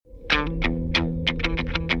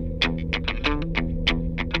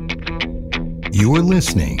You're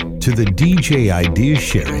listening to the DJ Idea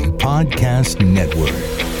Sharing Podcast Network.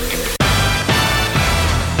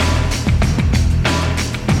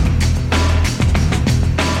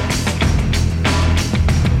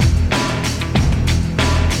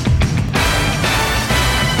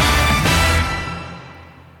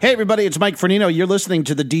 Hey everybody, it's Mike Fernino. You're listening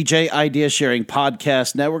to the DJ Idea Sharing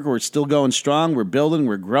Podcast Network. We're still going strong. We're building.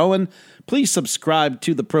 We're growing. Please subscribe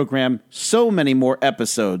to the program. So many more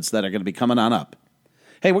episodes that are going to be coming on up.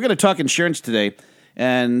 Hey, we're going to talk insurance today.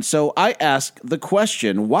 And so I ask the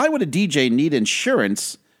question, why would a DJ need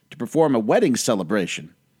insurance to perform a wedding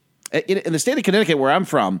celebration? In the state of Connecticut, where I'm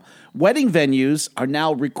from, wedding venues are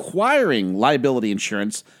now requiring liability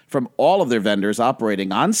insurance from all of their vendors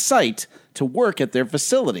operating on site to work at their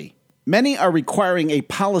facility. Many are requiring a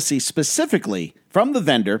policy specifically from the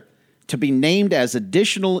vendor to be named as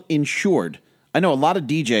additional insured. I know a lot of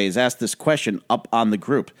DJs ask this question up on the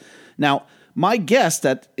group. Now, my guest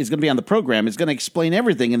that is going to be on the program is going to explain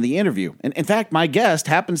everything in the interview. And in fact, my guest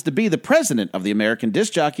happens to be the president of the American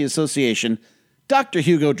Disc Jockey Association, Dr.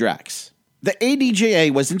 Hugo Drax. The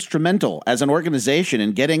ADJA was instrumental as an organization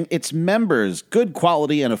in getting its members good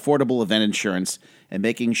quality and affordable event insurance and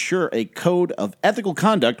making sure a code of ethical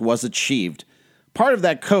conduct was achieved. Part of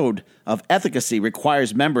that code of efficacy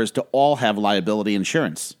requires members to all have liability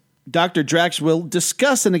insurance. Dr. Drax will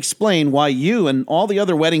discuss and explain why you and all the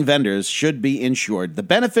other wedding vendors should be insured, the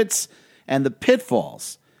benefits and the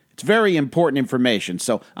pitfalls. It's very important information,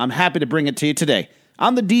 so I'm happy to bring it to you today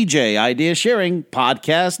on the DJ Idea Sharing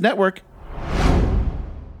Podcast Network.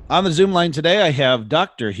 On the Zoom line today, I have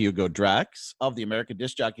Dr. Hugo Drax of the American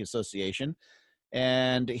Disc Jockey Association.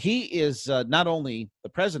 And he is not only the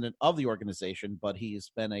president of the organization, but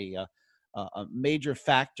he's been a major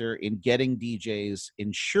factor in getting DJs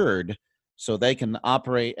insured so they can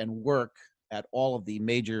operate and work at all of the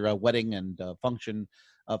major wedding and function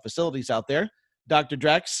facilities out there. Dr.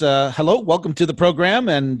 Drax, hello, welcome to the program,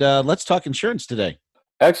 and let's talk insurance today.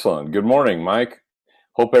 Excellent. Good morning, Mike.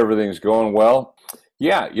 Hope everything's going well.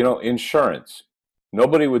 Yeah, insurance.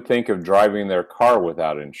 Nobody would think of driving their car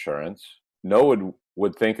without insurance. No one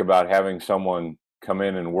would think about having someone come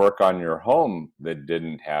in and work on your home that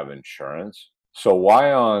didn't have insurance. So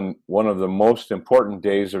why on one of the most important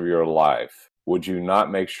days of your life would you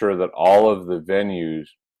not make sure that all of the venues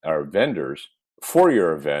or vendors for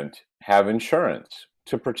your event have insurance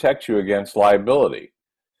to protect you against liability?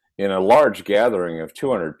 In a large gathering of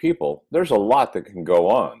 200 people, there's a lot that can go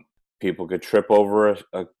on. People could trip over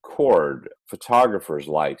a cord, photographer's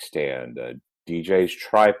light stand, a DJ's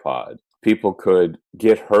tripod. People could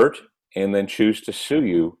get hurt and then choose to sue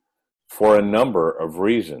you for a number of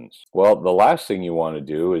reasons. Well, the last thing you want to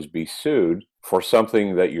do is be sued for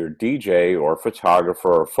something that your DJ or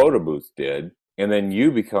photographer or photo booth did, and then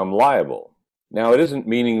you become liable. Now, it isn't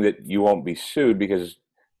meaning that you won't be sued, because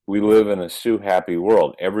we live in a sue-happy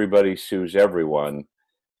world. Everybody sues everyone,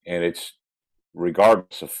 and it's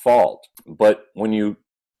regardless of fault. But when you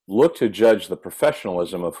look to judge the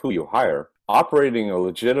professionalism of who you hire, operating a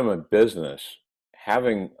legitimate business,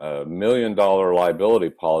 having $1 million liability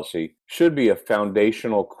policy should be a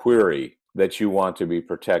foundational query that you want to be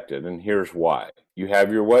protected. And here's why. You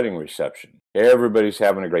have your wedding reception. Everybody's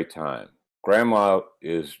having a great time. Grandma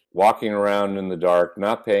is walking around in the dark,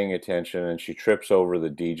 not paying attention, and she trips over the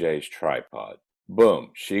DJ's tripod. Boom,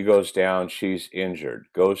 she goes down, she's injured,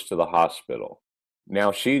 goes to the hospital.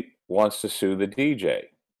 Now she wants to sue the DJ.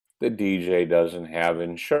 The DJ doesn't have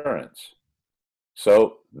insurance.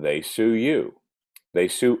 So they sue you. They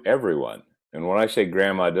sue everyone. And when I say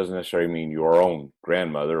grandma, it doesn't necessarily mean your own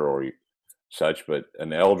grandmother or such, but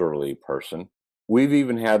an elderly person. We've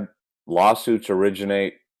even had lawsuits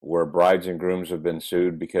originate where brides and grooms have been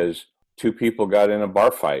sued because two people got in a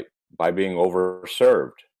bar fight by being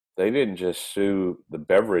overserved. They didn't just sue the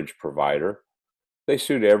beverage provider. They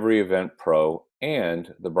sued every event pro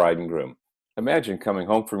and the bride and groom. Imagine coming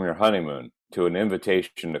home from your honeymoon to an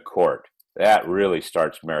invitation to court. That really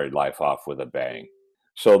starts married life off with a bang.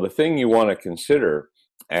 So the thing you want to consider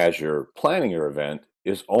as you're planning your event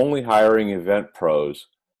is only hiring event pros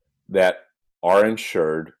that are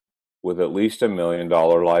insured with at least $1 million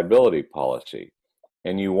liability policy.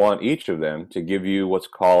 And you want each of them to give you what's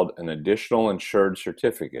called an additional insured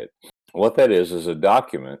certificate. What that is a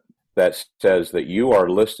document that says that you are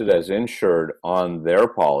listed as insured on their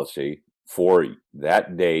policy for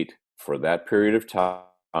that date, for that period of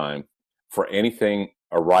time, for anything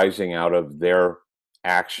arising out of their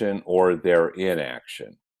action or their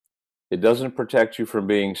inaction. It doesn't protect you from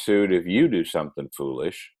being sued if you do something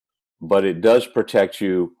foolish, but it does protect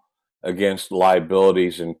you against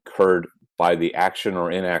liabilities incurred by the action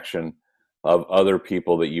or inaction of other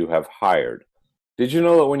people that you have hired. Did you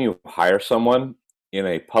know that when you hire someone in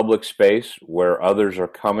a public space where others are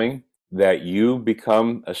coming, that you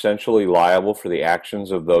become essentially liable for the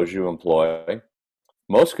actions of those you employ?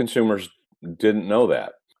 Most consumers didn't know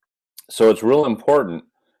that. So it's real important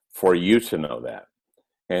for you to know that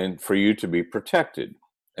and for you to be protected.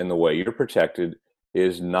 And the way you're protected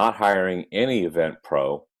is not hiring any event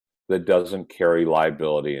pro that doesn't carry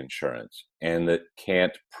liability insurance and that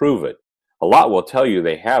can't prove it. A lot will tell you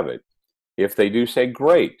they have it. If they do, say,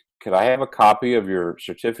 great, could I have a copy of your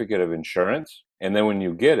certificate of insurance? And then when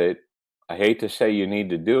you get it, I hate to say you need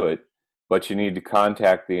to do it, but you need to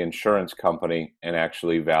contact the insurance company and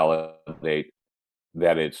actually validate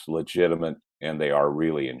that it's legitimate and they are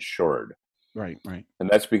really insured. Right. And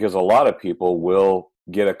that's because a lot of people will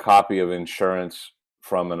get a copy of insurance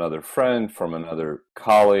from another friend, from another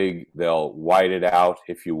colleague. They'll white it out,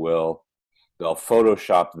 if you will. They'll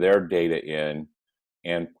Photoshop their data in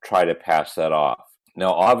and try to pass that off.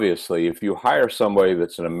 Now, obviously, if you hire somebody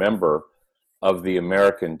that's a member of the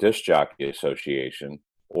American Disc Jockey Association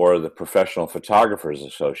or the Professional Photographers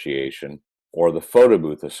Association or the Photo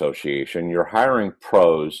Booth Association, you're hiring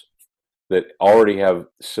pros that already have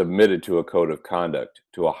submitted to a code of conduct,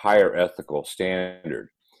 to a higher ethical standard.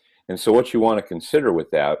 And so what you want to consider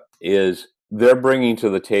with that is they're bringing to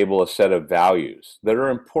the table a set of values that are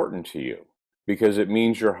important to you, because it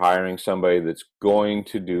means you're hiring somebody that's going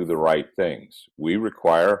to do the right things. We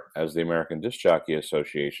require, as the American Disc Jockey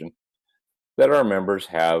Association, that our members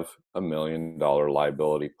have $1 million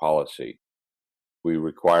liability policy. We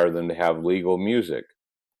require them to have legal music.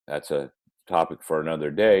 That's a topic for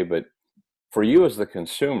another day, but for you as the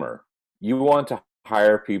consumer, you want to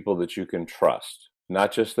hire people that you can trust,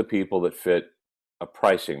 not just the people that fit a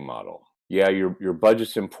pricing model. Yeah, your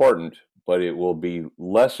budget's important, but it will be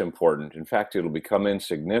less important. In fact, it'll become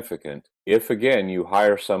insignificant if, again, you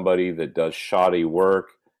hire somebody that does shoddy work,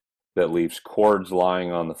 that leaves cords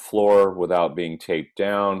lying on the floor without being taped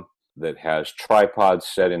down, that has tripods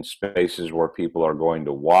set in spaces where people are going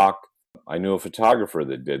to walk. I knew a photographer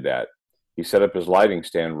that did that. He set up his lighting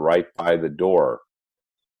stand right by the door.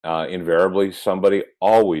 Invariably, somebody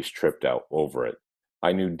always tripped out over it.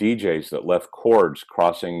 I knew DJs that left cords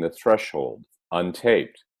crossing the threshold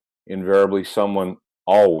untaped. Invariably, someone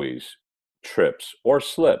always trips or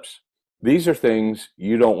slips. These are things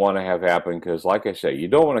you don't want to have happen because, like I say, you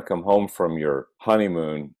don't want to come home from your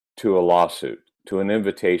honeymoon to a lawsuit, to an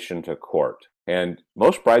invitation to court. And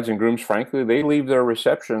most brides and grooms, frankly, they leave their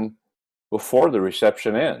reception before the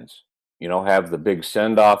reception ends. You know, have the big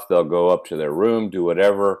send-off, they'll go up to their room, do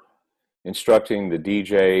whatever, instructing the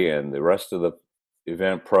DJ and the rest of the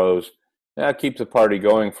event pros, keep the party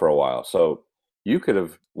going for a while. So you could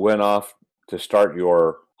have went off to start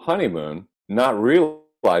your honeymoon, not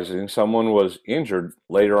realizing someone was injured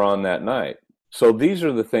later on that night. So these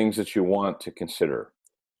are the things that you want to consider.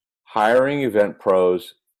 Hiring event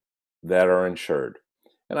pros that are insured.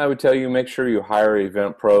 And I would tell you, make sure you hire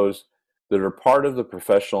event pros that are part of the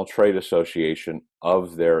professional trade association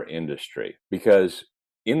of their industry. Because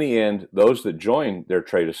in the end, those that join their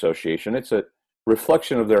trade association, it's a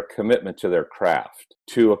reflection of their commitment to their craft,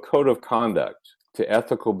 to a code of conduct, to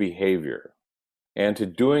ethical behavior, and to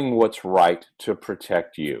doing what's right to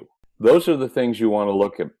protect you. Those are the things you want to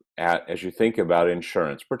look at as you think about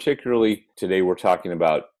insurance. Particularly today we're talking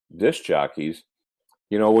about disc jockeys.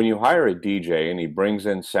 You know, when you hire a DJ and he brings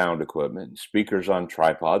in sound equipment and speakers on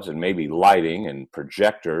tripods and maybe lighting and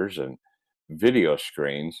projectors and video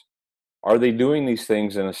screens, are they doing these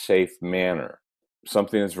things in a safe manner?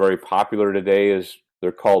 Something that's very popular today is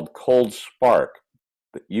they're called cold spark.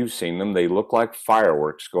 You've seen them. They look like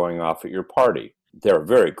fireworks going off at your party. They're a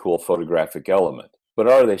very cool photographic element. But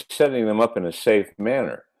are they setting them up in a safe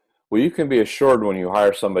manner? Well, you can be assured when you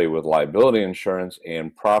hire somebody with liability insurance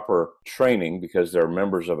and proper training, because they're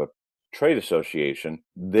members of a trade association,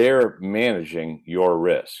 they're managing your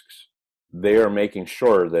risks. They are making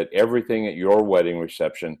sure that everything at your wedding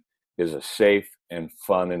reception is a safe and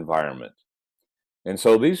fun environment. And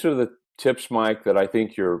so these are the tips, Mike, that I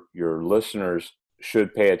think your listeners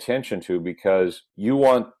should pay attention to, because you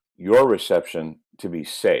want your reception to be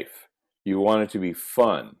safe. You want it to be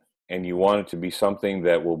fun, and you want it to be something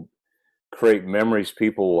that will create memories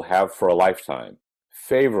people will have for a lifetime,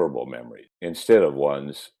 favorable memories, instead of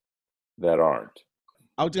ones that aren't.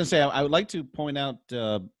 I was going to say, I would like to point out,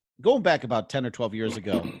 going back about 10 or 12 years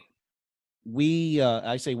ago,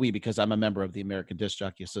 I say we because I'm a member of the American Disc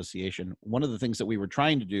Jockey Association. One of the things that we were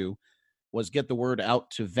trying to do was get the word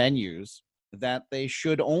out to venues that they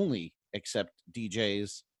should only accept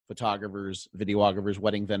DJs, photographers, videographers,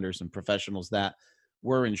 wedding vendors, and professionals that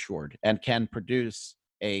were insured and can produce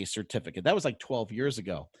a certificate. That was like 12 years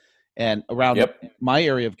ago. And around my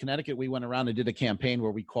area of Connecticut, we went around and did a campaign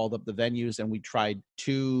where we called up the venues and we tried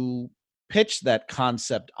to pitch that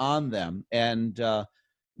concept on them. And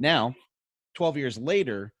now, 12 years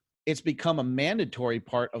later, it's become a mandatory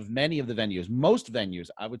part of many of the venues. Most venues,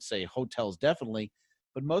 I would say hotels definitely,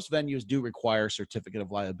 but most venues do require certificate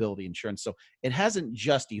of liability insurance. So it hasn't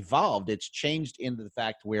just evolved. It's changed into the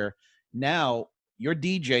fact where now your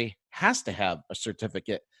DJ has to have a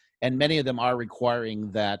certificate, and many of them are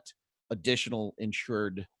requiring that additional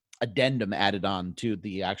insured addendum added on to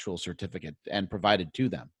the actual certificate and provided to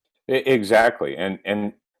them. Exactly.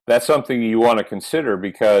 And that's something you want to consider,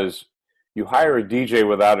 because you hire a DJ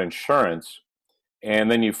without insurance,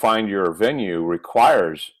 and then you find your venue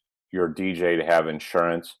requires your DJ to have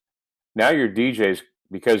insurance. Now your DJ's,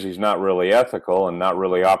 because he's not really ethical and not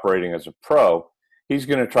really operating as a pro, he's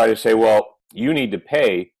going to try to say, well, you need to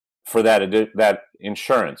pay for that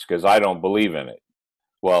insurance because I don't believe in it.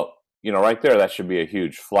 Well, right there, that should be a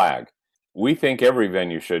huge flag. We think every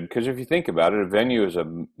venue should, because if you think about it, a venue is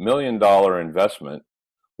 $1 million investment.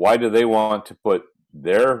 Why do they want to put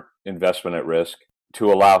their investment at risk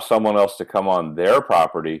to allow someone else to come on their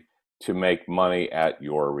property to make money at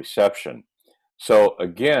your reception? So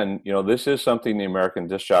again, this is something the American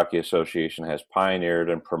Disc Jockey Association has pioneered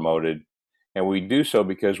and promoted, and we do so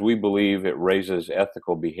because we believe it raises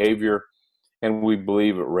ethical behavior, and we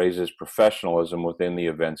believe it raises professionalism within the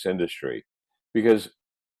events industry. Because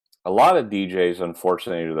a lot of DJs,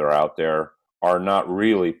 unfortunately, that are out there are not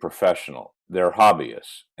really professional. They're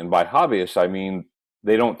hobbyists. And by hobbyists, I mean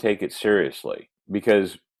they don't take it seriously,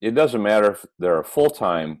 because it doesn't matter if they're a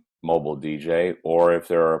full-time mobile DJ or if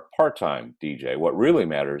they're a part-time DJ. What really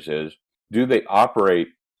matters is, do they operate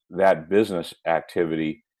that business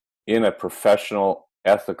activity in a professional,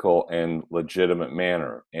 ethical, and legitimate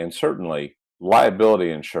manner? And certainly,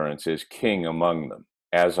 liability insurance is king among them,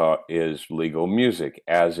 as is legal music,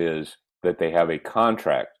 as is that they have a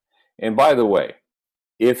contract. And by the way,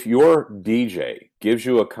 if your DJ gives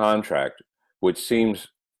you a contract which seems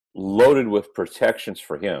loaded with protections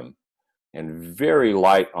for him and very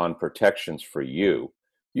light on protections for you,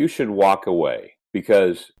 you should walk away,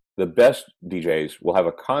 because the best DJs will have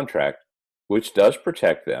a contract which does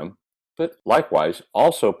protect them, but likewise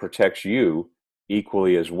also protects you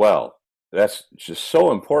equally as well. That's just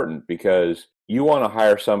so important, because you want to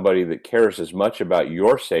hire somebody that cares as much about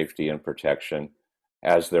your safety and protection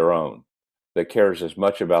as their own, that cares as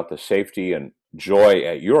much about the safety and joy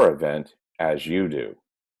at your event as you do.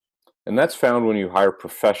 And that's found when you hire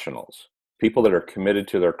professionals, people that are committed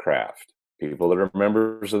to their craft, people that are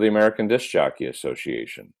members of the American Disc Jockey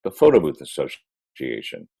Association, the Photo Booth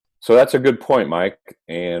Association. So that's a good point, Mike,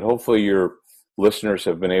 and hopefully your listeners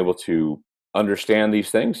have been able to understand these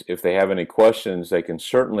things. If they have any questions, they can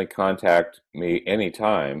certainly contact me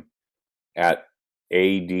anytime at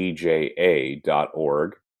adja.org,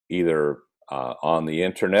 either on the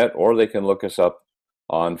internet, or they can look us up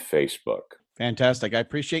on Facebook. Fantastic. I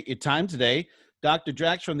appreciate your time today. Dr.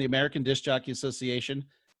 Drax from the American Disc Jockey Association.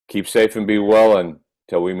 Keep safe and be well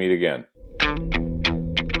until we meet again.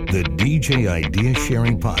 The DJ Idea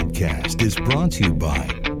Sharing Podcast is brought to you by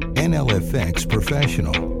NLFX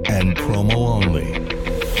Professional and Promo Only.